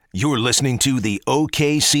You're listening to the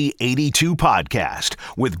OKC 82 podcast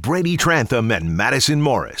with Brady Trantham and Madison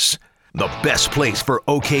Morris. The best place for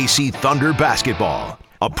OKC Thunder basketball.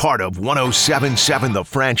 A part of 107.7 The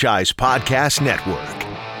Franchise Podcast Network.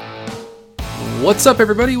 What's up,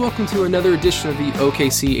 everybody? Welcome to another edition of the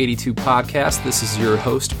OKC 82 podcast. This is your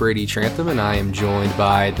host, Brady Trantham, and I am joined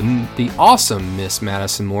by the awesome Miss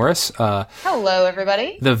Madison Morris. Hello,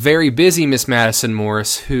 everybody. The very busy Miss Madison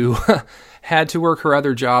Morris, who had to work her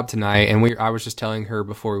other job tonight, and I was just telling her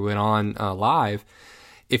before we went on live,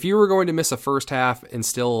 if you were going to miss a first half and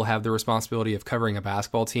still have the responsibility of covering a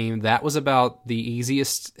basketball team, that was about the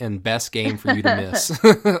easiest and best game for you to miss,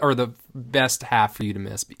 or the best half for you to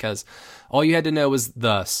miss, because all you had to know was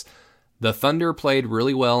thus. The Thunder played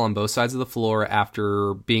really well on both sides of the floor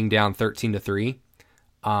after being down 13-3,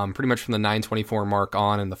 pretty much from the 9:24 mark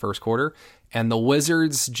on in the first quarter, and the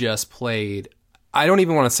Wizards just played. I don't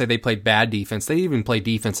even want to say they played bad defense. They didn't even play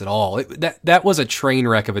defense at all. That was a train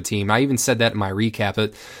wreck of a team. I even said that in my recap,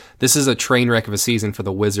 that this is a train wreck of a season for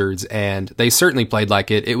the Wizards, and they certainly played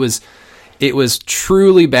like it. It was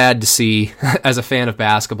truly bad to see as a fan of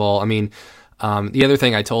basketball. I mean, the other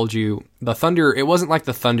thing I told you, the Thunder, it wasn't like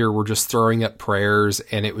the Thunder were just throwing up prayers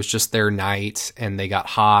and it was just their night and they got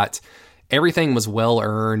hot. Everything was well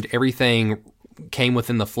earned. Everything came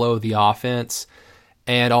within the flow of the offense.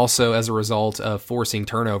 And also, as a result of forcing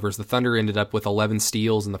turnovers, the Thunder ended up with 11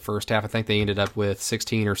 steals in the first half. I think they ended up with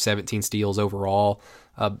 16 or 17 steals overall,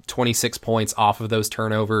 26 points off of those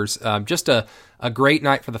turnovers. Just a great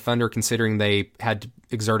night for the Thunder, considering they had to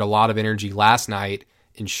exert a lot of energy last night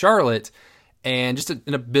in Charlotte, and just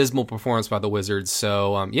an abysmal performance by the Wizards.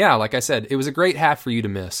 So, yeah, like I said, it was a great half for you to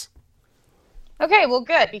miss. Okay, well,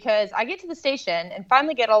 good, because I get to the station and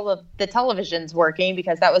finally get all of the televisions working,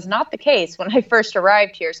 because that was not the case when I first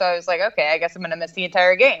arrived here. So I was like, okay, I guess I'm going to miss the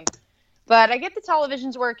entire game. But I get the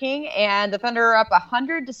televisions working, and the Thunder are up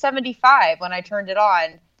 100-75 when I turned it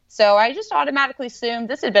on. So I just automatically assumed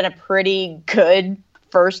this had been a pretty good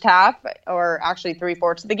first half, or actually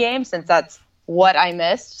 3/4 of the game, since that's what I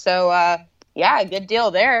missed. So, yeah, good deal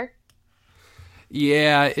there.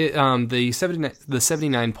 Yeah, the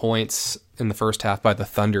 79 points in the first half by the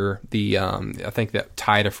Thunder, I think that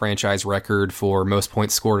tied a franchise record for most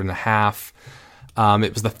points scored in a half.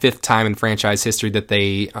 It was the fifth time in franchise history that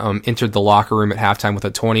they entered the locker room at halftime with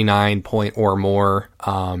a 29-point or more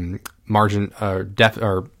margin,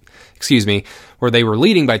 where they were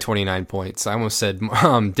leading by 29 points. I almost said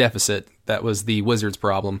deficit. That was the Wizards'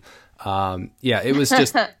 problem. Yeah, it was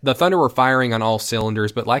just the Thunder were firing on all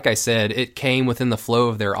cylinders, but like I said, it came within the flow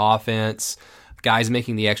of their offense. Guys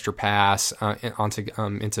making the extra pass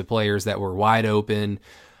into players that were wide open.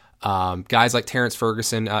 Guys like Terrence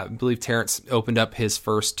Ferguson, I believe Terrence opened up his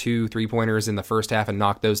first 2 3-pointers in the first half and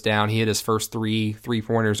knocked those down. He hit his first 3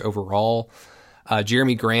 3-pointers overall.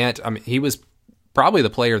 Jeremy Grant, I mean, he was probably the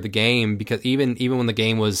player of the game, because even when the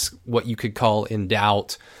game was what you could call in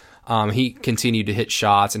doubt, he continued to hit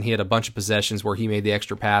shots, and he had a bunch of possessions where he made the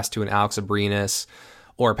extra pass to an Alex Abrinas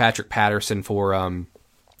or Patrick Patterson for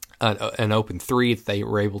an open 3 that they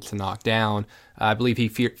were able to knock down. I believe he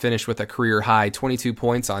finished with a career high 22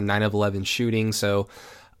 points on 9 of 11 shooting. So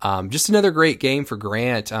just another great game for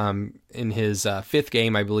Grant in his 5th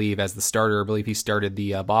game, I believe, as the starter. I believe he started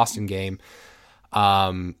the Boston game.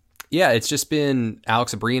 Yeah, it's just been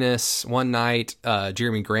Alex Abrinas one night,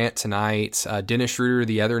 Jeremy Grant tonight, Dennis Schroeder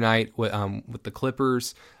the other night with the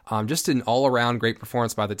Clippers. Just an all-around great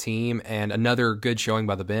performance by the team, and another good showing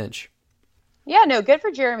by the bench. Yeah, no, good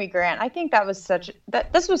for Jeremy Grant. I think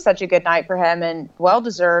this was such a good night for him, and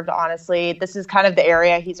well-deserved, honestly. This is kind of the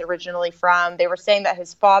area he's originally from. They were saying that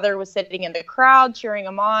his father was sitting in the crowd cheering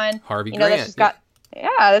him on. Harvey Grant.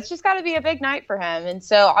 That's just got to be a big night for him. And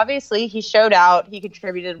so obviously he showed out. He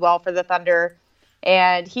contributed well for the Thunder.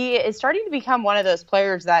 And he is starting to become one of those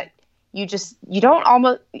players that I don't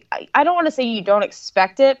want to say you don't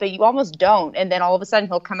expect it, but you almost don't. And then all of a sudden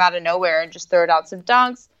he'll come out of nowhere and just throw out some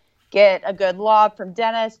dunks, get a good lob from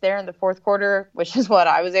Dennis there in the fourth quarter, which is what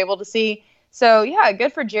I was able to see. So yeah,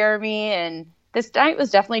 good for Jeremy. And this night was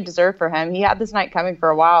definitely deserved for him. He had this night coming for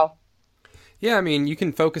a while. Yeah, I mean, you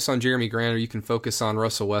can focus on Jeremy Grant, or you can focus on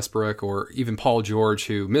Russell Westbrook, or even Paul George,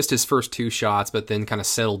 who missed his first 2 shots, but then kind of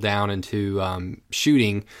settled down into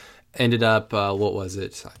shooting. Ended up, what was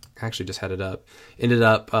it? I actually just had it up. Ended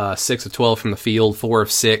up 6 of 12 from the field, 4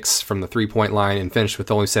 of 6 from the 3-point line, and finished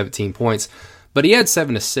with only 17 points. But he had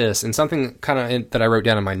 7 assists, and something kind of that I wrote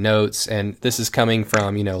down in my notes, and this is coming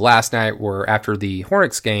from, last night, where after the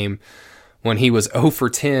Hornets game, when he was 0 for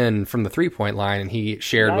 10 from the 3-point line, and he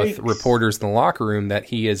shared with reporters in the locker room that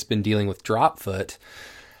he has been dealing with drop foot.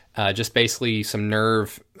 just basically some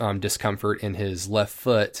nerve discomfort in his left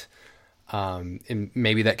foot. And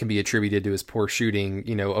maybe that can be attributed to his poor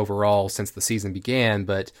shooting, overall since the season began.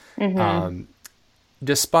 But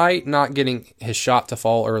despite not getting his shot to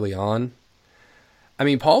fall early on, I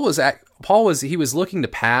mean, Paul was looking to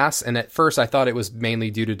pass, and at first I thought it was mainly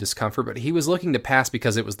due to discomfort, but he was looking to pass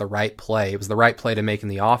because it was the right play. It was the right play to make in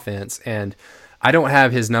the offense, and I don't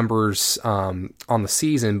have his numbers on the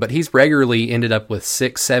season, but he's regularly ended up with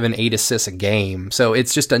 6, 7, 8 assists a game. So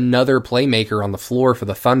it's just another playmaker on the floor for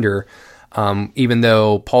the Thunder, even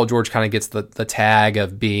though Paul George kind of gets the tag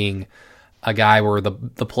of being a guy where the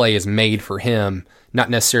play is made for him. Not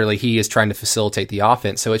necessarily he is trying to facilitate the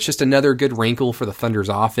offense. So it's just another good wrinkle for the Thunder's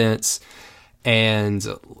offense. And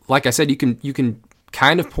like I said, you can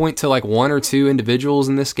kind of point to like one or two individuals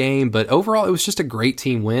in this game, but overall it was just a great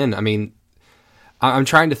team win. I mean, I'm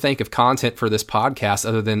trying to think of content for this podcast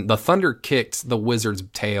other than the Thunder kicked the Wizards'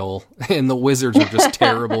 tail, and the Wizards are just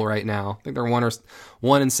terrible right now. I think they're 1-7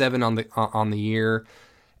 on the year,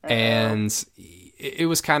 and it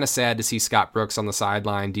was kind of sad to see Scott Brooks on the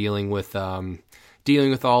sideline dealing with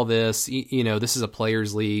all this. This is a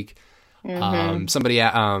players' league. Somebody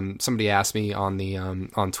asked me on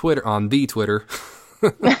the Twitter.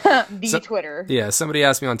 Twitter. Yeah, somebody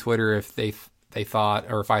asked me on Twitter if they thought,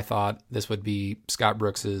 or if I thought this would be Scott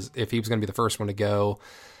Brooks's, if he was going to be the first one to go.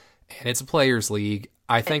 And it's a players' league.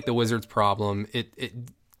 I think the Wizards' problem, it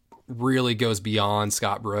really goes beyond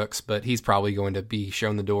Scott Brooks, but he's probably going to be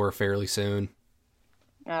shown the door fairly soon.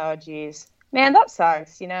 Oh, geez. Man, that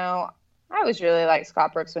sucks. I always really liked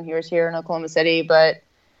Scott Brooks when he was here in Oklahoma City, but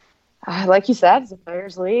like you said, it's a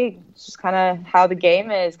players' league. It's just kind of how the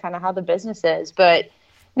game is, kind of how the business is. But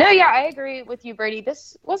no, yeah, I agree with you, Brady.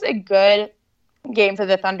 This was a good game for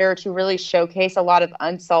the Thunder to really showcase a lot of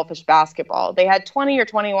unselfish basketball. They had 20 or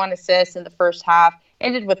 21 assists in the first half,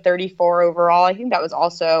 ended with 34 overall. I think that was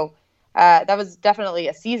also that was definitely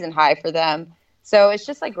a season high for them. So it's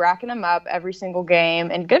just like racking them up every single game,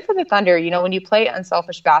 and good for the Thunder. When you play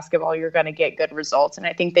unselfish basketball, you're going to get good results. And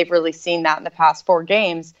I think they've really seen that in the past 4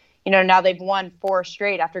 games. Now they've won 4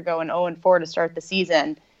 straight after going 0-4 to start the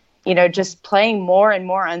season. Just playing more and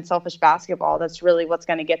more unselfish basketball, that's really what's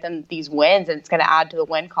going to get them these wins, and it's going to add to the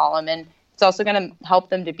win column. And it's also going to help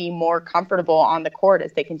them to be more comfortable on the court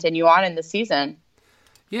as they continue on in the season.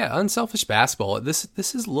 Yeah, unselfish basketball. This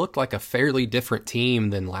has looked like a fairly different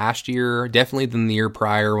team than last year, definitely than the year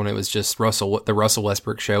prior when it was just the Russell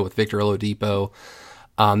Westbrook show with Victor Oladipo.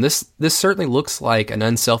 This certainly looks like an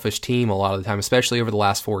unselfish team a lot of the time, especially over the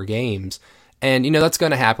last 4 games. And, that's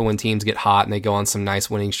going to happen when teams get hot and they go on some nice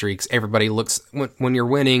winning streaks. Everybody when you're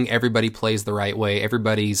winning, everybody plays the right way.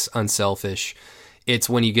 Everybody's unselfish. It's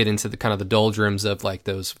when you get into the kind of the doldrums of like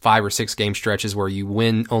those 5 or 6 game stretches where you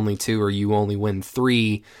win only 2 or you only win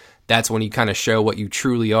 3. That's when you kind of show what you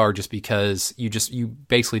truly are, just because you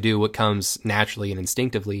basically do what comes naturally and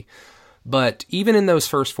instinctively. But even in those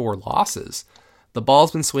first 4 losses, the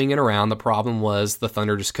ball's been swinging around. The problem was the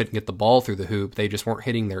Thunder just couldn't get the ball through the hoop. They just weren't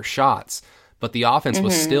hitting their shots. But the offense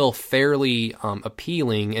was still fairly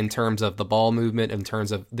appealing in terms of the ball movement, in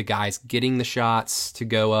terms of the guys getting the shots to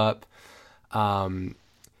go up.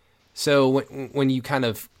 So when you kind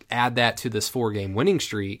of add that to this 4-game winning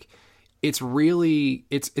streak, it's really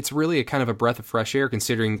a kind of a breath of fresh air,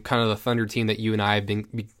 considering kind of the Thunder team that you and I have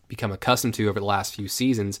become accustomed to over the last few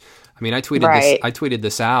seasons. I mean, I tweeted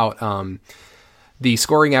this out. The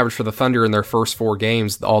scoring average for the Thunder in their first 4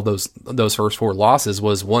 games, all those first 4 losses,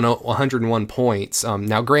 was 101 points.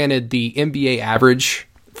 Now, granted, the NBA average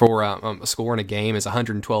for a score in a game is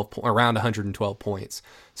around 112 points.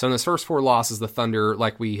 So in those first 4 losses, the Thunder,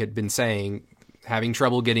 like we had been saying, having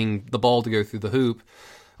trouble getting the ball to go through the hoop,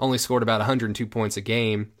 only scored about 102 points a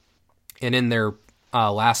game. And in their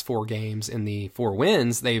last 4 games, in the 4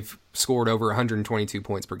 wins, they've scored over 122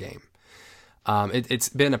 points per game. It's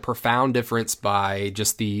been a profound difference by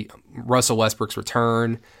just the Russell Westbrook's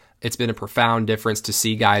return. It's been a profound difference to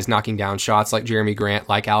see guys knocking down shots like Jeremy Grant,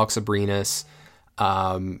 like Alex Abrinas.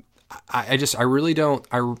 I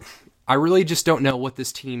really just don't know what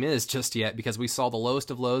this team is just yet, because we saw the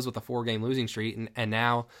lowest of lows with a 4-game losing streak, and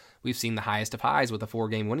now we've seen the highest of highs with a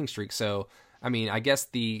 4-game winning streak. So, I mean, I guess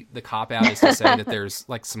the cop out is to say that there's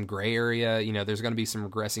like some gray area. There's going to be some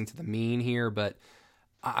regressing to the mean here, but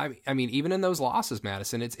I mean, even in those losses,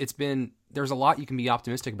 Madison, there's a lot you can be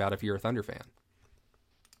optimistic about if you're a Thunder fan.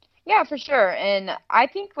 Yeah, for sure. And I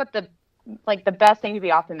think what the best thing to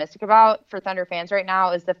be optimistic about for Thunder fans right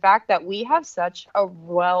now is the fact that we have such a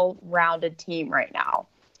well-rounded team right now.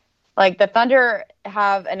 Like, the Thunder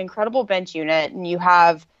have an incredible bench unit, and you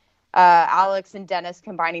have Alex and Dennis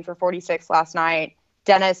combining for 46 last night.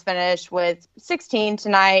 Dennis finished with 16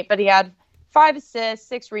 tonight, but he had 5 assists,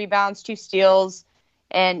 6 rebounds, 2 steals.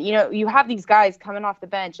 And, you have these guys coming off the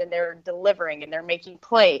bench and they're delivering and they're making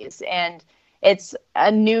plays. And it's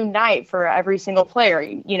a new night for every single player.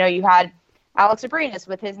 You had Alex Abrinas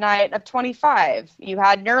with his night of 25. You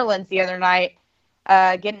had Nerlens the other night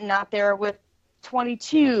getting out there with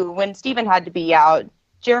 22 when Steven had to be out.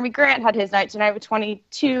 Jeremy Grant had his night tonight with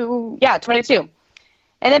 22. Yeah, 22.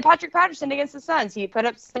 And then Patrick Patterson against the Suns, he put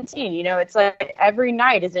up 17. It's like every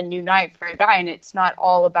night is a new night for a guy, and it's not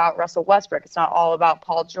all about Russell Westbrook. It's not all about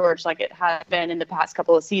Paul George like it has been in the past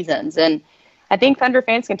couple of seasons. And I think Thunder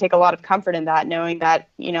fans can take a lot of comfort in that, knowing that,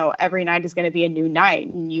 every night is going to be a new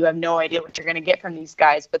night, and you have no idea what you're going to get from these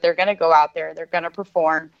guys, but they're going to go out there, they're going to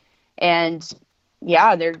perform, and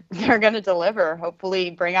yeah, they're going to deliver,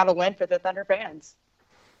 hopefully bring out a win for the Thunder fans.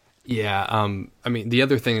 Yeah, the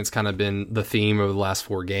other thing that's kind of been the theme over the last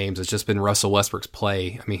 4 games has just been Russell Westbrook's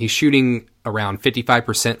play. He's shooting around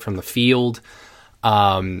 55% from the field.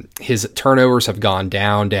 His turnovers have gone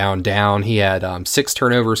down. He had 6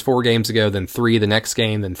 turnovers 4 games ago, then 3 the next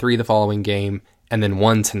game, then 3 the following game, and then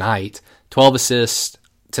 1 tonight. 12 assists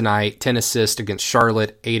tonight, 10 assists against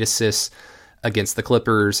Charlotte, 8 assists against the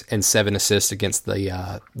Clippers, and 7 assists against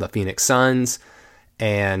the Phoenix Suns.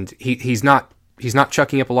 And he's not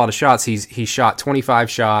chucking up a lot of shots. He shot 25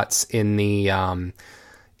 shots in the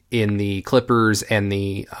Clippers and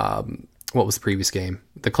the what was the previous game?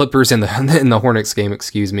 The Clippers and the Hornets game,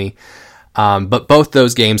 excuse me. But both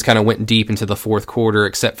those games kind of went deep into the fourth quarter,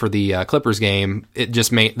 except for the Clippers game.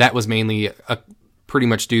 That was mainly pretty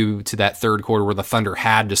much due to that third quarter where the Thunder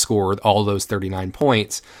had to score all those 39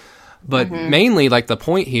 points. But mainly, the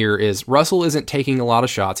point here is Russell isn't taking a lot of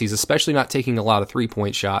shots. He's especially not taking a lot of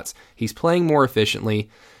 3-point shots. He's playing more efficiently.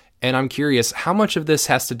 And I'm curious, how much of this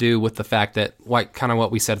has to do with the fact that, kind of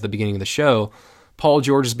what we said at the beginning of the show, Paul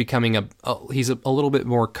George is becoming he's a little bit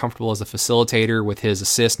more comfortable as a facilitator with his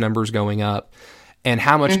assist numbers going up. And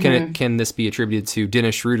how much can this be attributed to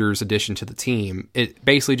Dennis Schroeder's addition to the team? It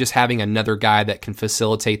basically just having another guy that can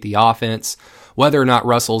facilitate the offense, whether or not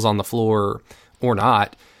Russell's on the floor or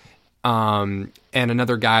not. And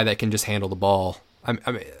another guy that can just handle the ball.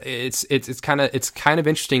 It's kind of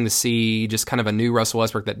interesting to see just kind of a new Russell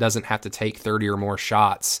Westbrook that doesn't have to take 30 or more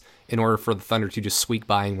shots in order for the Thunder to just squeak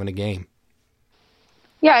by and win a game.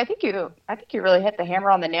 Yeah, I think you really hit the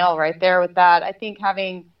hammer on the nail right there with that. I think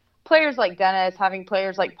having players like Dennis, having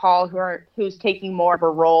players like Paul who's taking more of a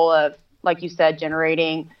role of, like you said,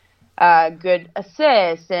 generating good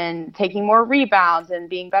assists and taking more rebounds and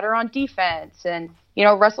being better on defense. And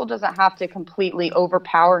Russell doesn't have to completely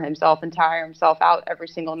overpower himself and tire himself out every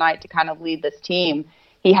single night to kind of lead this team.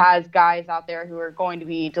 He has guys out there who are going to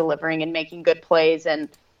be delivering and making good plays and,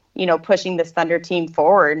 pushing this Thunder team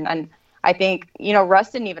forward. And I think,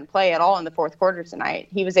 Russ didn't even play at all in the fourth quarter tonight.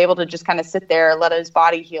 He was able to just kind of sit there, let his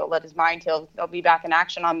body heal, let his mind heal. They'll be back in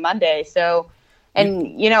action on Monday. So,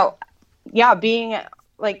 and, being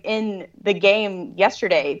in the game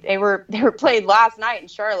yesterday, they were played last night in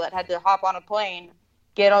Charlotte, had to hop on a plane,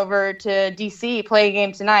 get over to DC, play a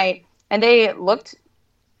game tonight, and they looked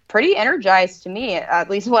pretty energized to me, at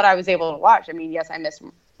least what I was able to watch. Yes, I missed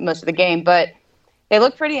most of the game, but they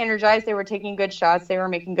looked pretty energized. They were taking good shots. They were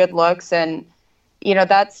making good looks, and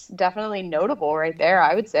that's definitely notable right there,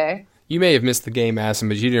 I would say. You may have missed the game, Madison,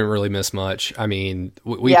 but you didn't really miss much. We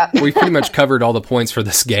pretty much covered all the points for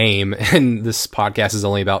this game, and this podcast is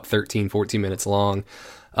only about 13, 14 minutes long.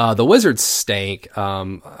 The Wizards stank.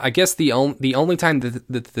 I guess the only time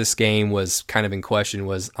that this game was kind of in question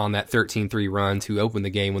was on that 13-3 run to open the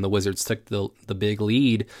game when the Wizards took the big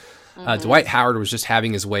lead. Dwight Howard was just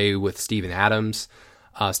having his way with Steven Adams.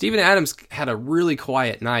 Steven Adams had a really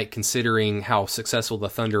quiet night considering how successful the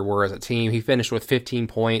Thunder were as a team. He finished with 15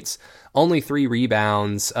 points, only 3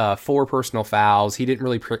 rebounds, 4 personal fouls. He didn't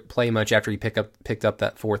really play much after he picked up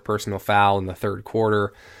that 4th personal foul in the third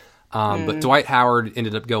quarter. But Dwight Howard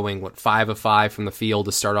ended up going 5 of 5 from the field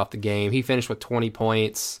to start off the game. He finished with 20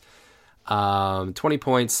 points,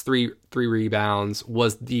 3 rebounds.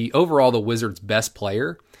 Was overall the Wizards' best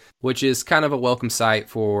player, which is kind of a welcome sight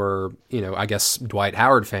for, I guess Dwight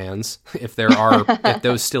Howard fans, if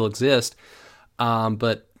those still exist.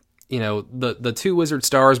 But the 2 Wizard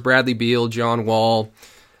stars, Bradley Beal, John Wall.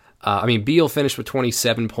 Beal finished with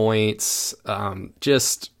 27 points.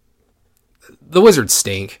 The Wizards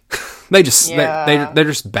stink. They're just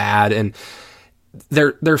bad, and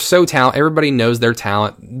they're so talented. Everybody knows their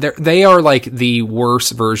talent. They are like the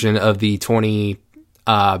worst version of the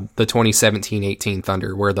 2017-18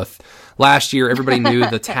 Thunder, where last year everybody knew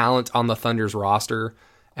the talent on the Thunder's roster,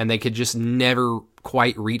 and they could just never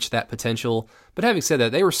quite reach that potential. But having said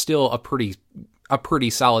that, they were still a pretty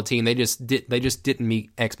solid team. They just didn't meet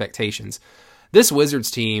expectations. This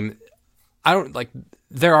Wizards team,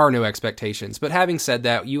 there are no expectations. But having said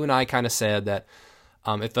that, you and I kind of said that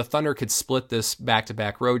if the Thunder could split this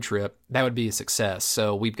back-to-back road trip, that would be a success.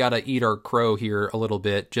 So we've got to eat our crow here a little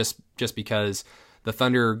bit, just because the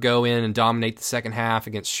Thunder go in and dominate the second half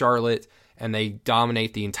against Charlotte, and they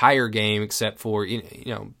dominate the entire game except for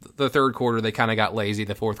the third quarter. They kind of got lazy.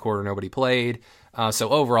 The fourth quarter, nobody played. So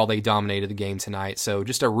overall, they dominated the game tonight. So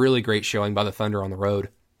just a really great showing by the Thunder on the road.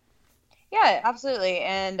 Yeah, absolutely.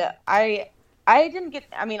 And I didn't get,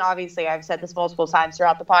 obviously I've said this multiple times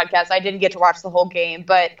throughout the podcast, I didn't get to watch the whole game,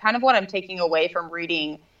 but kind of what I'm taking away from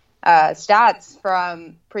reading stats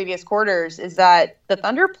from previous quarters is that the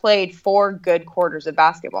Thunder played 4 good quarters of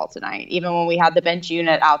basketball tonight, even when we had the bench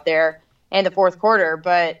unit out there in the fourth quarter.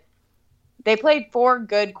 But they played 4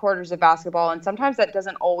 good quarters of basketball, and sometimes that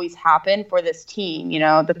doesn't always happen for this team.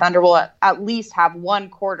 The Thunder will at least have 1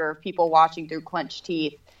 quarter of people watching through clenched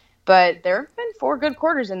teeth. But there have been 4 good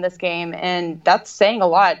quarters in this game, and that's saying a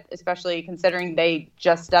lot, especially considering they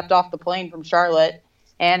just stepped off the plane from Charlotte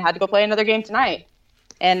and had to go play another game tonight.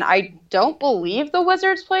 And I don't believe the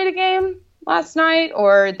Wizards played a game last night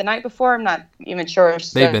or the night before. I'm not even sure.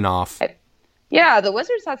 So, they've been off. Yeah, the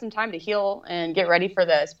Wizards had some time to heal and get ready for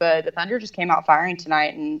this, but the Thunder just came out firing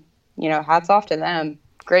tonight, and, hats off to them.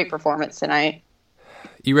 Great performance tonight.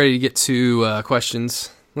 You ready to get to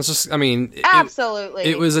questions? Let's just, absolutely.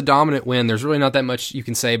 It was a dominant win. There's really not that much you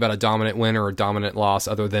can say about a dominant win or a dominant loss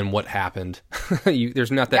other than what happened.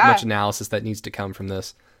 There's not that much analysis that needs to come from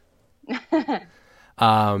this. So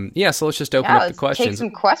let's just open up the questions. Take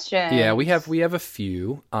some questions. Yeah, we have a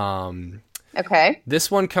few. Okay. This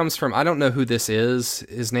one comes from, I don't know who this is.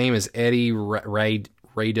 His name is Eddie Rados.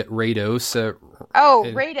 Radosevich.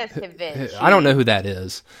 I don't know who that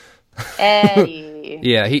is. Eddie.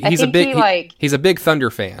 Yeah, he's a big Thunder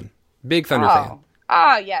fan. Big Thunder fan.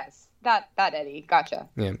 Oh, yes. That Eddie. Gotcha.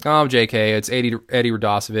 Yeah. Oh, JK. It's Eddie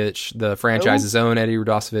Radosevich, the franchise's own Eddie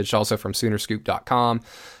Radosevich, also from Soonerscoop.com.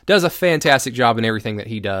 Does a fantastic job in everything that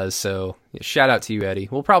he does. So shout out to you, Eddie.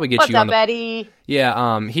 We'll probably get you on the... Eddie?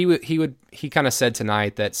 Yeah. He kind of said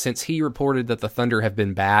tonight that since he reported that the Thunder have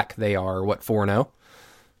been back, they are 4-0.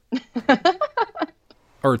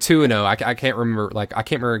 Or 2-0. I can't remember. I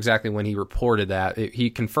can't remember exactly when he reported that.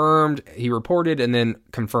 He reported and then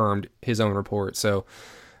confirmed his own report. So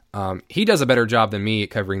he does a better job than me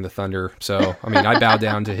at covering the Thunder. So I bow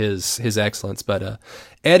down to his excellence. But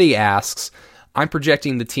Eddie asks, I'm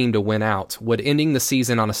projecting the team to win out. Would ending the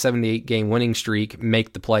season on a 78 game winning streak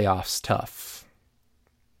make the playoffs tough?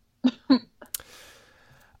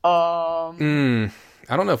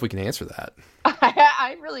 I don't know if we can answer that.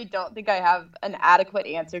 I really don't think I have an adequate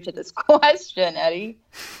answer to this question, Eddie.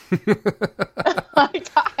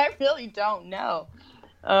 I really don't know.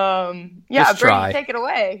 Just Brady, take it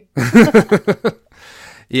away.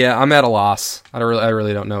 Yeah, I'm at a loss. I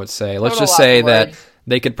really don't know what to say. Let's just say that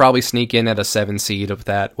they could probably sneak in at a 7 seed with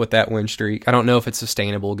that win streak. I don't know if it's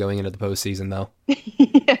sustainable going into the postseason, though.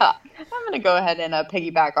 Yeah, I'm going to go ahead and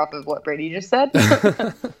piggyback off of what Brady just said.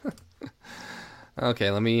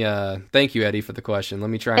 Okay, let me thank you, Eddie, for the question. Let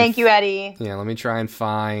me try. Thank you, Eddie. Yeah, let me try and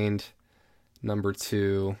find number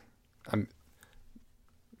 2.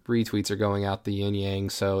 Retweets are going out the yin yang,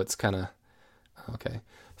 so it's kind of okay.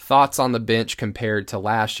 Thoughts on the bench compared to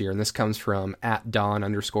last year, and this comes from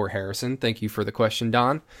 @Don_Harrison. Thank you for the question,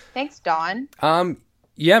 Don. Thanks, Don.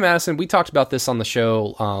 Yeah, Madison, we talked about this on the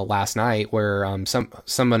show last night, where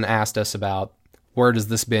someone asked us about where does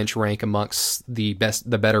this bench rank amongst the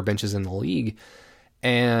better benches in the league.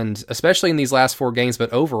 And especially in these last 4 games,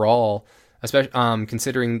 but overall, especially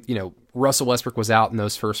considering Russell Westbrook was out in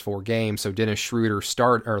those first 4 games, so Dennis Schroeder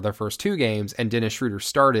the first 2 games, and Dennis Schroeder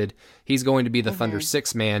started. He's going to be the Thunder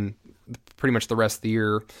 6 man pretty much the rest of the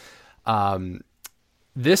year.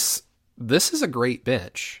 This is a great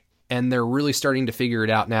bench, and they're really starting to figure it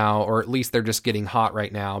out now, or at least they're just getting hot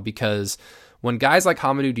right now, because when guys like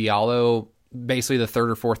Hamidou Diallo, basically the 3rd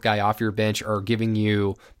or 4th guy off your bench, are giving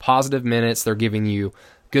you positive minutes, they're giving you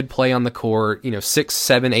good play on the court, 6,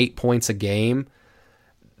 7, 8 points a game.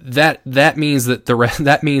 That means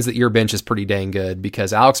that your bench is pretty dang good,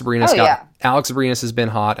 because Alex Abrines has been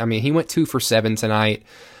hot. He went 2 for 7 tonight,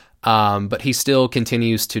 but he still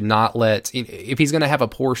continues to not let. If he's going to have a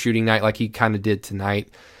poor shooting night like he kind of did tonight,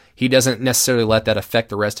 he doesn't necessarily let that affect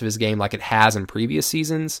the rest of his game like it has in previous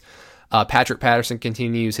seasons. Patrick Patterson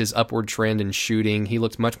continues his upward trend in shooting. He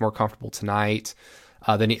looked much more comfortable tonight,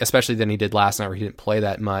 especially than he did last night, where he didn't play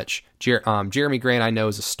that much. Jeremy Grant, I know,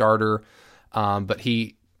 is a starter, but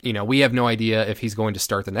he we have no idea if he's going to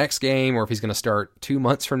start the next game or if he's going to start 2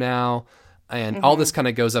 months from now. And all this kind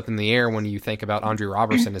of goes up in the air when you think about Andre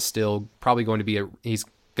Robertson is still probably going to be he's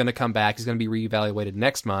going to come back. He's going to be reevaluated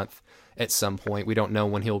next month at some point. We don't know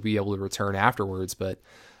when he'll be able to return afterwards, but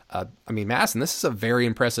Madison, this is a very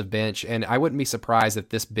impressive bench, and I wouldn't be surprised if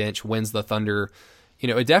this bench wins the Thunder.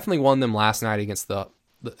 It definitely won them last night against the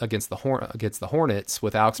Hornets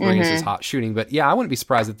with Alex Morales' hot shooting. But yeah, I wouldn't be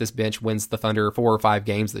surprised if this bench wins the Thunder 4 or 5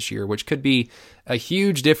 games this year, which could be a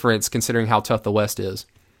huge difference considering how tough the West is.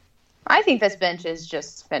 I think this bench is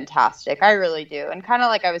just fantastic. I really do. And kind of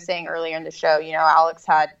like I was saying earlier in the show, Alex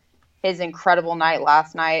had his incredible night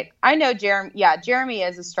last night. I know Jeremy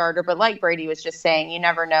is a starter, but like Brady was just saying, you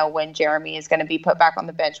never know when Jeremy is going to be put back on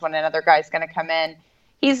the bench, when another guy's going to come in.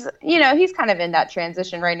 He's kind of in that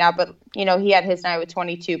transition right now, but, he had his night with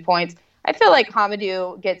 22 points. I feel like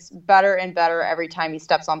Hamidou gets better and better every time he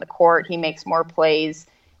steps on the court. He makes more plays,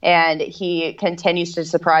 and he continues to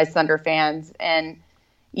surprise Thunder fans. And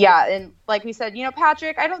yeah, and like we said,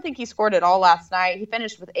 Patrick, I don't think he scored at all last night. He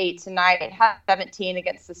finished with 8 tonight, had 17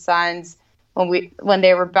 against the Suns when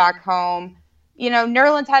they were back home.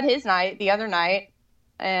 Nerlens had his night the other night.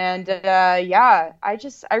 And I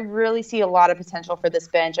really see a lot of potential for this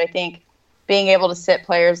bench. I think being able to sit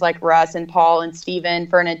players like Russ and Paul and Steven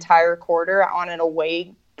for an entire quarter on an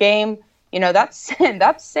away game, that's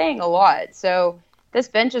saying a lot. So this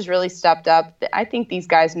bench has really stepped up. I think these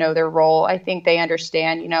guys know their role. I think they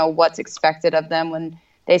understand, what's expected of them when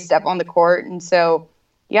they step on the court. And so,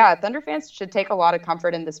 yeah, Thunder fans should take a lot of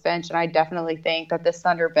comfort in this bench. And I definitely think that this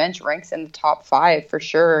Thunder bench ranks in the top 5 for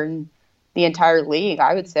sure in the entire league,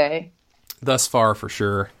 I would say. Thus far, for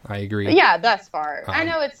sure. I agree. Yeah, thus far. I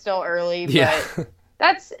know it's still early, but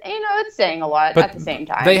that's, it's saying a lot at the same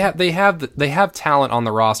time. They have talent on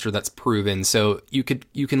the roster that's proven. So you can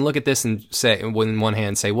look at this and say, in one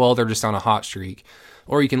hand, say, well, they're just on a hot streak,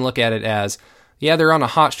 or you can look at it as, yeah, they're on a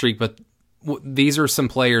hot streak, but these are some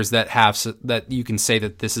players that you can say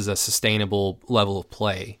that this is a sustainable level of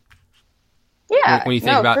play. Yeah, when you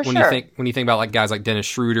think about like guys like Dennis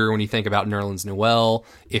Schroeder, when you think about Nerlens Noel,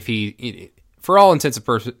 for all intents and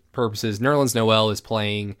purposes, Nerlens Noel is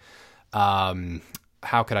playing. How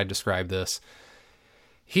could I describe this?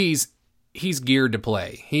 He's geared to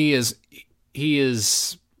play. He is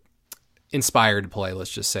inspired to play.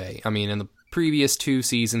 Let's just say. I mean, in the previous 2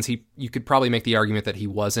 seasons, you could probably make the argument that he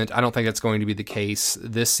wasn't. I don't think that's going to be the case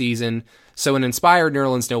this season. So an inspired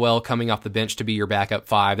Nerlens Noel coming off the bench to be your backup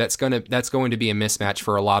 5, that's going to be a mismatch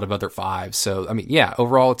for a lot of other 5s. So I mean, yeah,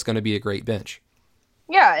 overall it's going to be a great bench.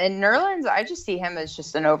 Yeah, and Nerlens, I just see him as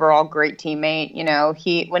just an overall great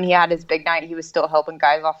teammate. When he had his big night, he was still helping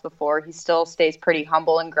guys off the floor. He still stays pretty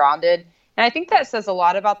humble and grounded. And I think that says a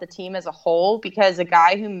lot about the team as a whole, because a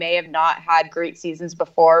guy who may have not had great seasons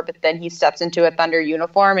before, but then he steps into a Thunder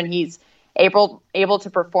uniform and he's able to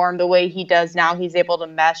perform the way he does now. He's able to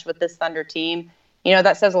mesh with this Thunder team.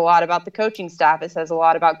 That says a lot about the coaching staff. It says a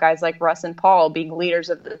lot about guys like Russ and Paul being leaders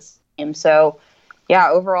of this team. So, yeah,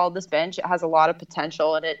 overall, this bench has a lot of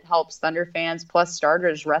potential, and it helps Thunder fans plus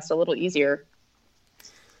starters rest a little easier.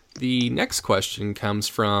 The next question comes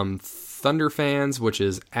from Thunder fans, which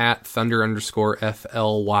is at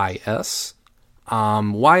Thunder_FLYS.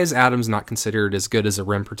 Why is Adams not considered as good as a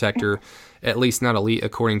rim protector, at least not elite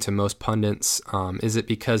according to most pundits? Is it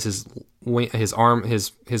because his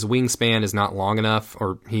wingspan is not long enough,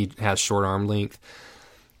 or he has short arm length?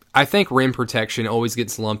 I think rim protection always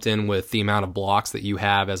gets lumped in with the amount of blocks that you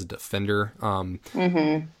have as a defender.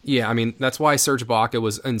 Yeah, I mean, that's why Serge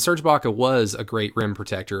Ibaka was a great rim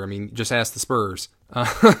protector. I mean, just ask the Spurs.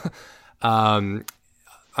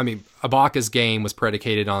 I mean, Ibaka's game was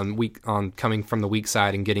predicated on coming from the weak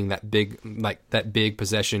side and getting that big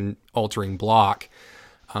possession altering block.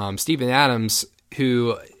 Steven Adams,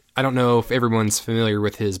 who I don't know if everyone's familiar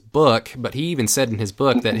with his book, but he even said in his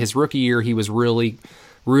book that his rookie year he was really,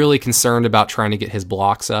 really concerned about trying to get his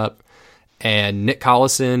blocks up. And Nick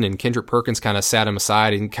Collison and Kendrick Perkins kind of sat him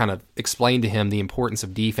aside and kind of explained to him the importance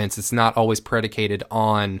of defense. It's not always predicated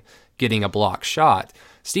on getting a block shot.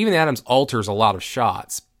 Steven Adams alters a lot of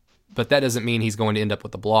shots, but that doesn't mean he's going to end up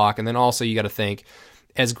with a block. And then also you got to think,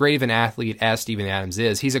 as great of an athlete as Steven Adams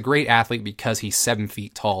is, he's a great athlete because he's 7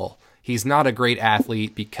 feet tall. He's not a great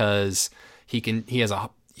athlete because he has a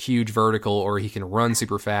huge vertical, or he can run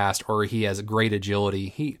super fast, or he has great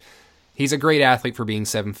agility. He's a great athlete for being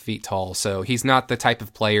 7 feet tall. So he's not the type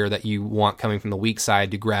of player that you want coming from the weak side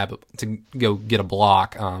to go get a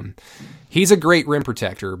block. He's a great rim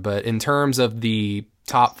protector, but in terms of the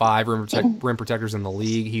top 5 rim protectors in the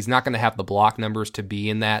league, he's not going to have the block numbers to be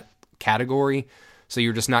in that category. so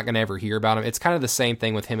you're just not going to ever hear about him. It's kind of the same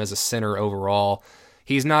thing with him as a center overall.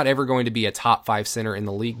 He's not ever going to be a top 5 center in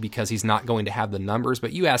the league because he's not going to have the numbers,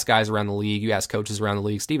 but you ask guys around the league, you ask coaches around the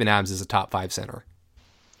league, Steven Adams is a top 5 center.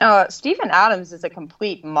 Steven Adams is a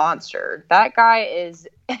complete monster. That guy is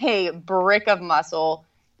a brick of muscle.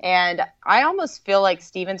 And I almost feel like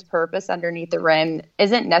Steven's purpose underneath the rim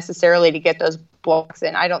isn't necessarily to get those blocks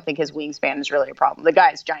in. I don't think his wingspan is really a problem. The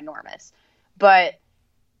guy is ginormous. But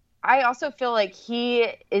I also feel like he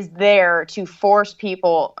is there to force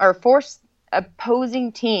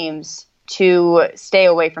opposing teams to stay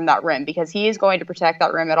away from that rim, because he is going to protect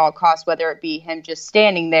that rim at all costs, whether it be him just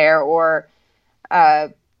standing there or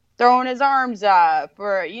throwing his arms up,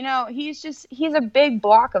 or, he's a big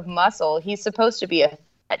block of muscle. He's supposed to be a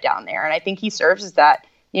down there, and I think he serves as that.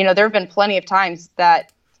 There have been plenty of times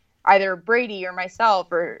that either Brady or myself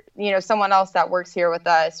or someone else that works here with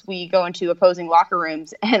us, we go into opposing locker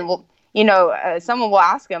rooms and someone will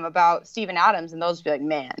ask him about Steven Adams, and they'll just be like,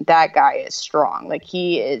 man, that guy is strong. Like,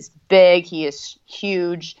 he is big, he is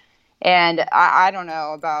huge. And I don't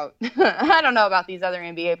know about these other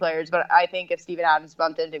NBA players, but I think if Steven Adams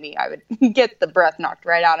bumped into me, I would get the breath knocked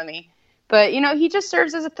right out of me. But he just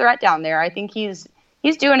serves as a threat down there. I think he's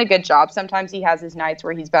doing a good job. Sometimes he has his nights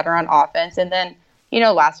where he's better on offense. And then,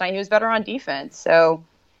 last night he was better on defense. So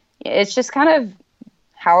it's just kind of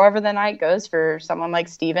however the night goes for someone like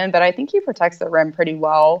Steven. But I think he protects the rim pretty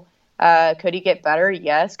well. Could he get better?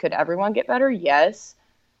 Yes. Could everyone get better? Yes.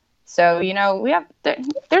 So,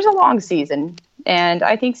 there's a long season. And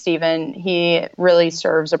I think Steven, he really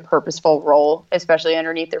serves a purposeful role, especially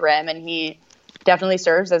underneath the rim. And he definitely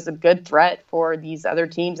serves as a good threat for these other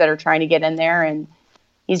teams that are trying to get in there. And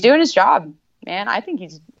he's doing his job, man. I think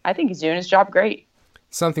he's doing his job great.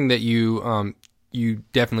 Something that you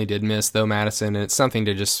definitely did miss, though, Madison, and it's something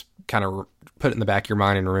to just kind of put in the back of your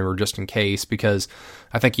mind and remember just in case, because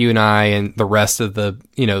I think you and I and the rest of the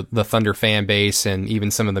the Thunder fan base and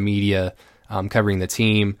even some of the media covering the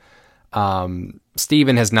team,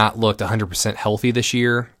 Steven has not looked 100% healthy this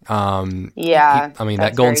year. The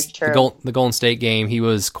Golden State game, he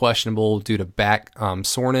was questionable due to back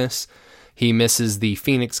soreness. He misses the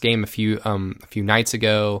Phoenix game a few nights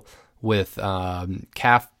ago with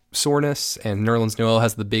calf soreness, and Nerlens Noel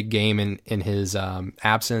has the big game in his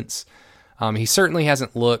absence. He certainly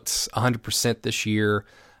hasn't looked 100% this year,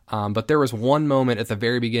 but there was one moment at the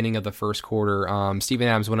very beginning of the first quarter. Steven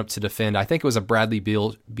Adams went up to defend. I think it was a Bradley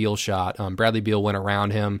Beal shot. Bradley Beal went around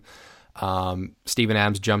him. Steven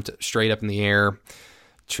Adams jumped straight up in the air,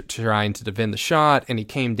 trying to defend the shot, and he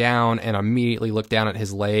came down and immediately looked down at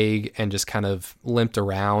his leg and just kind of limped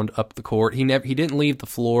around up the court. He didn't leave the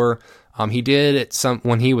floor. He did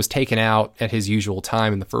when he was taken out at his usual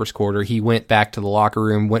time in the first quarter. He went back to the locker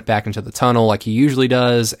room, went back into the tunnel like he usually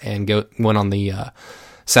does, and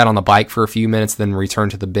sat on the bike for a few minutes, then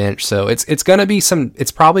returned to the bench. So it's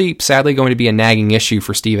probably sadly going to be a nagging issue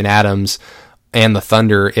for Steven Adams and the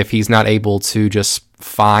Thunder if he's not able to just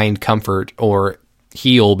find comfort or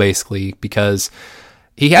heal, basically, because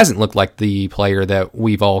he hasn't looked like the player that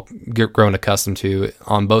we've all grown accustomed to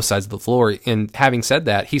on both sides of the floor. And having said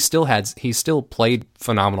that, he still played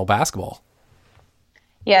phenomenal basketball.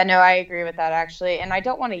 Yeah, no, I agree with that, actually. And I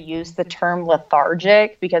don't want to use the term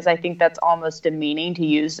lethargic because I think that's almost demeaning to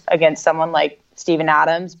use against someone like Steven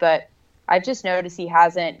Adams. But I've just noticed he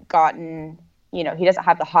hasn't gotten, he doesn't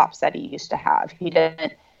have the hops that he used to have. He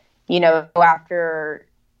doesn't, go after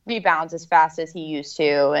rebounds as fast as he used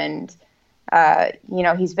to. And,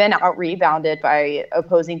 he's been out-rebounded by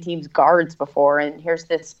opposing teams' guards before. And here's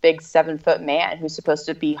this big 7-foot man who's supposed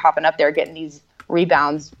to be hopping up there getting these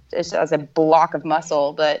rebounds as a block of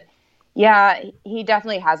muscle. But yeah, he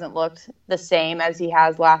definitely hasn't looked the same as he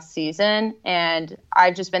has last season. And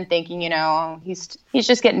I've just been thinking, he's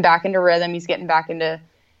just getting back into rhythm. He's getting back into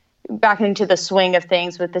the swing of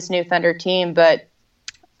things with this new Thunder team. But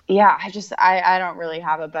yeah, I don't really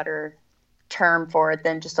have a better term for it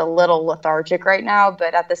than just a little lethargic right now.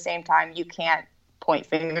 But at the same time, you can't point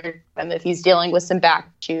fingers at him if he's dealing with some back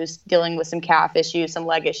issues, dealing with some calf issues, some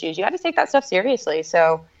leg issues. You got to take that stuff seriously.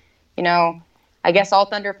 So, I guess all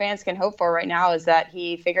Thunder fans can hope for right now is that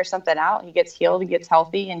he figures something out, he gets healed, he gets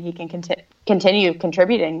healthy, and he can continue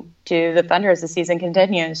contributing to the Thunder as the season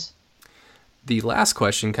continues. The last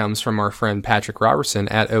question comes from our friend Patrick Robertson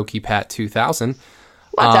at OkiePat2000.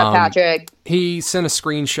 What's up, Patrick? He sent a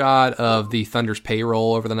screenshot of the Thunder's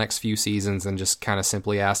payroll over the next few seasons and just kind of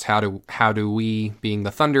simply asked, how do we, being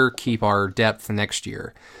the Thunder, keep our depth next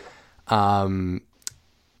year? The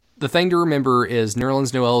thing to remember is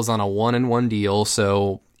Nerlens Noel is on a 1-and-1 deal,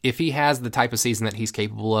 so if he has the type of season that he's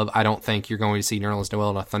capable of, I don't think you're going to see Nerlens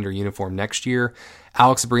Noel in a Thunder uniform next year.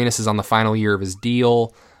 Alex Abrines is on the final year of his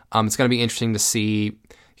deal. It's going to be interesting to see.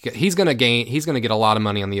 He's going to get a lot of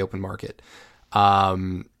money on the open market.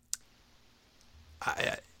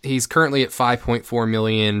 He's currently at $5.4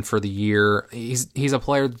 million for the year. He's a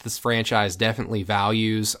player that this franchise definitely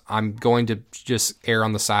values. I'm going to just err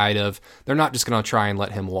on the side of they're not just going to try and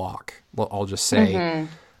let him walk. Well, I'll just say.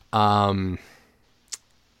 Mm-hmm.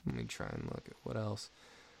 Let me try and look at what else.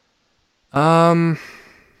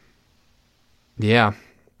 Yeah.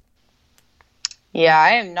 Yeah, I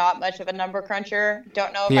am not much of a number cruncher.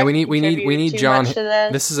 Don't know if yeah, I we need too John. much to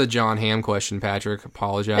this. This is a John Ham question, Patrick.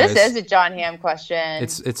 Apologize. This is a John Ham question.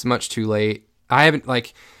 It's much too late.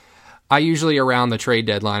 I usually around the trade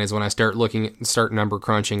deadline is when I start number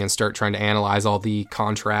crunching and start trying to analyze all the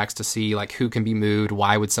contracts to see like who can be moved,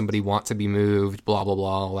 why would somebody want to be moved, blah blah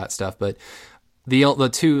blah, all that stuff. But the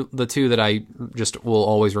two that I just will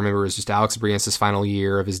always remember is just Alex Abrines' final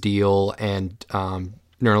year of his deal and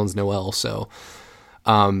Nerlens Noel. So,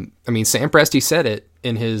 Sam Presti said it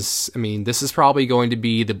in his. This is probably going to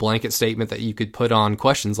be the blanket statement that you could put on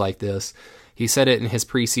questions like this. He said it in his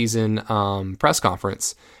preseason press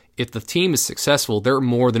conference. If the team is successful, they're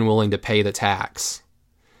more than willing to pay the tax.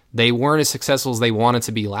 They weren't as successful as they wanted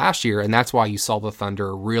to be last year, and that's why you saw the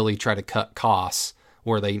Thunder really try to cut costs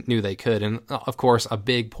where they knew they could. And, of course, a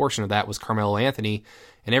big portion of that was Carmelo Anthony,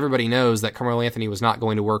 and everybody knows that Carmelo Anthony was not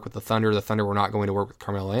going to work with the Thunder. The Thunder were not going to work with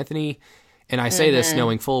Carmelo Anthony. And I say this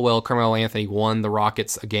knowing full well Carmelo Anthony won the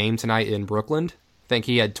Rockets a game tonight in Brooklyn. I think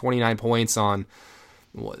he had 29 points on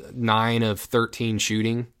 9 of 13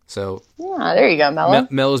 shooting. So yeah, there you go, Melo.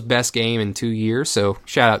 Melo's best game in 2 years. So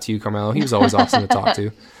shout out to you, Carmelo. He was always awesome to talk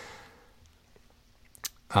to.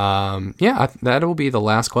 That will be the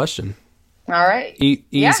last question. All right.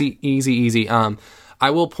 Easy. I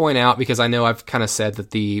will point out, because I know I've kind of said that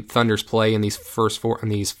the Thunder's play in these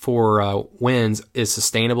four wins is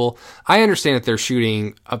sustainable. I understand that they're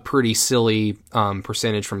shooting a pretty silly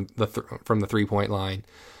percentage from the 3-point line.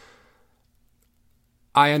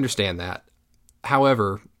 I understand that.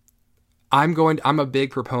 However, I'm a big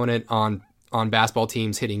proponent on basketball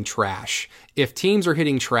teams hitting trash. If teams are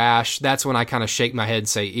hitting trash, that's when I kind of shake my head and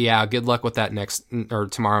say, yeah, good luck with that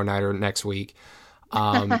tomorrow night or next week.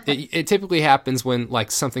 It typically happens when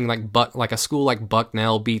something like a school like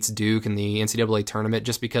Bucknell beats Duke in the NCAA tournament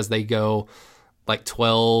just because they go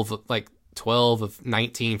 12 of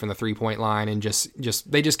 19 from the 3-point line and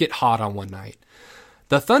they just get hot on one night.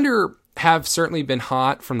 The Thunder have certainly been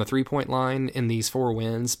hot from the 3-point line in these 4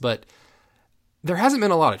 wins, but there hasn't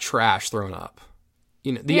been a lot of trash thrown up.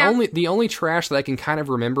 The only trash that I can kind of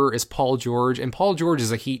remember is Paul George, and Paul George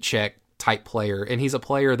is a heat check type player, and he's a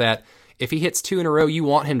player that if he hits 2 in a row, you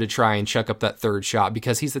want him to try and chuck up that third shot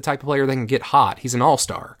because he's the type of player that can get hot. He's an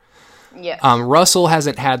all-star. Yes. Russell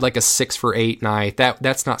hasn't had a 6 for 8 night.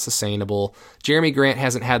 That's not sustainable. Jeremy Grant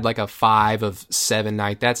hasn't had a 5 of 7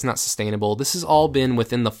 night. That's not sustainable. This has all been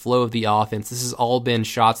within the flow of the offense. This has all been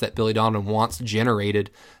shots that Billy Donovan wants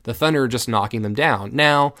generated. The Thunder are just knocking them down.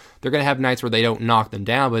 Now, they're going to have nights where they don't knock them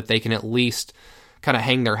down, but they can at least kind of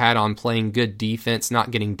hang their hat on playing good defense,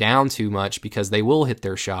 not getting down too much, because they will hit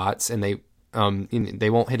their shots, and they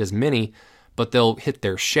won't hit as many, but they'll hit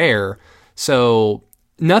their share. So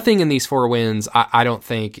nothing in these 4 wins, I don't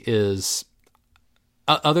think, is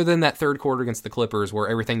other than that third quarter against the Clippers where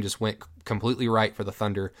everything just went completely right for the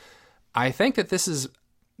Thunder. I think that this is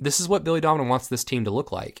what Billy Donovan wants this team to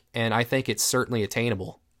look like, and I think it's certainly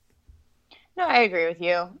attainable. No, I agree with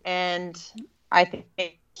you, and I think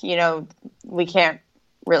we can't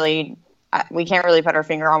really put our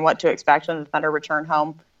finger on what to expect when the Thunder return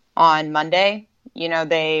home on Monday.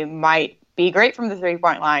 They might be great from the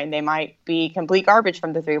 3-point line. They might be complete garbage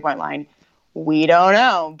from the 3-point line. We don't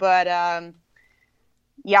know. But, I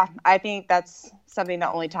think that's something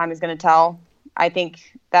that only time is going to tell. I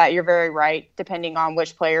think that you're very right, depending on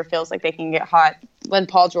which player feels like they can get hot. When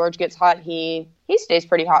Paul George gets hot, he stays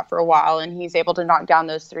pretty hot for a while, and he's able to knock down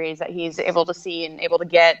those threes that he's able to see and able to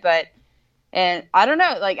get. And I don't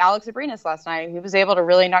know, like Alex Abrines last night, he was able to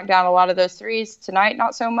really knock down a lot of those threes. Tonight,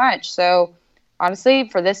 not so much. So, honestly,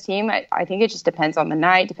 for this team, I think it just depends on the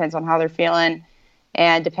night, depends on how they're feeling,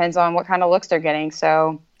 and depends on what kind of looks they're getting.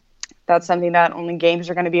 So that's something that only games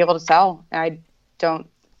are going to be able to tell. I don't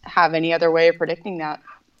have any other way of predicting that.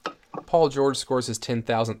 Paul George scores his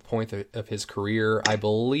 10,000th point of his career. I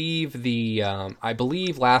believe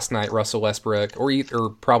last night Russell Westbrook, or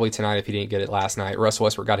probably tonight if he didn't get it last night, Russell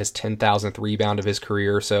Westbrook got his 10,000th rebound of his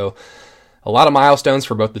career. So a lot of milestones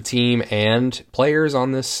for both the team and players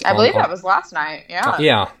on this. I believe that was last night. Yeah.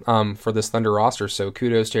 Yeah. For this Thunder roster. So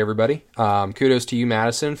kudos to everybody. Kudos to you,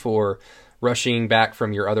 Madison, for rushing back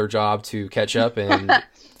from your other job to catch up and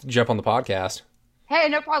jump on the podcast. Hey,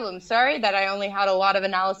 no problem. Sorry that I only had a lot of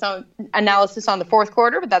analysis on the fourth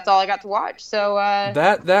quarter, but that's all I got to watch. So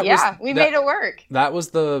we made it work. That was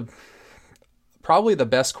probably the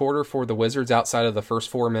best quarter for the Wizards outside of the first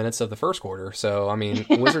 4 minutes of the first quarter. So, I mean,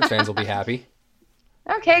 Wizards fans will be happy.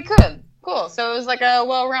 Okay, good. Cool. So it was like a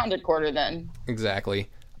well-rounded quarter then. Exactly.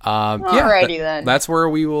 Alrighty then. That's where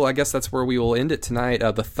we will end it tonight.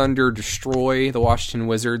 The Thunder destroy the Washington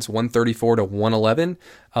Wizards 134-111.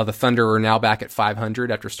 The Thunder are now back at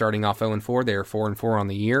 500 after starting off 0-4. They are 4-4 on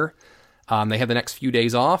the year. They have the next few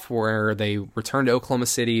days off where they return to Oklahoma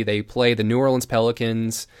City. They play the New Orleans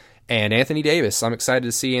Pelicans and Anthony Davis. I'm excited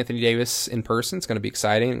to see Anthony Davis in person. It's going to be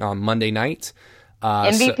exciting on Monday night.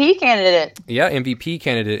 MVP candidate. Yeah, MVP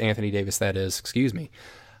candidate Anthony Davis, that is. Excuse me.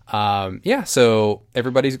 So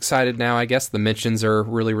everybody's excited now, I guess. The mentions are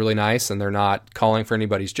really, really nice, and they're not calling for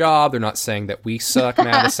anybody's job. They're not saying that we suck,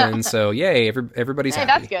 Madison. So, yay, everybody's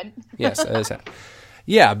happy. That's good. Yes, that is happy.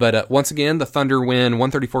 Yeah, but once again, the Thunder win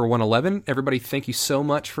 134-111. Everybody, thank you so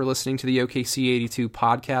much for listening to the OKC 82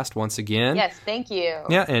 podcast once again. Yes, thank you.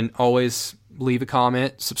 Yeah, and always leave a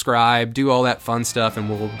comment, subscribe, do all that fun stuff, and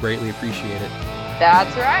we'll greatly appreciate it.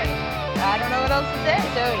 That's right. I don't know what else to say,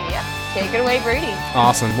 so yeah. Take it away, Brady.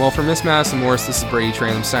 Awesome. Well, for Miss Madison Morris, this is Brady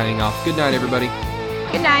Trantham signing off. Good night, everybody.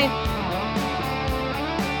 Good night.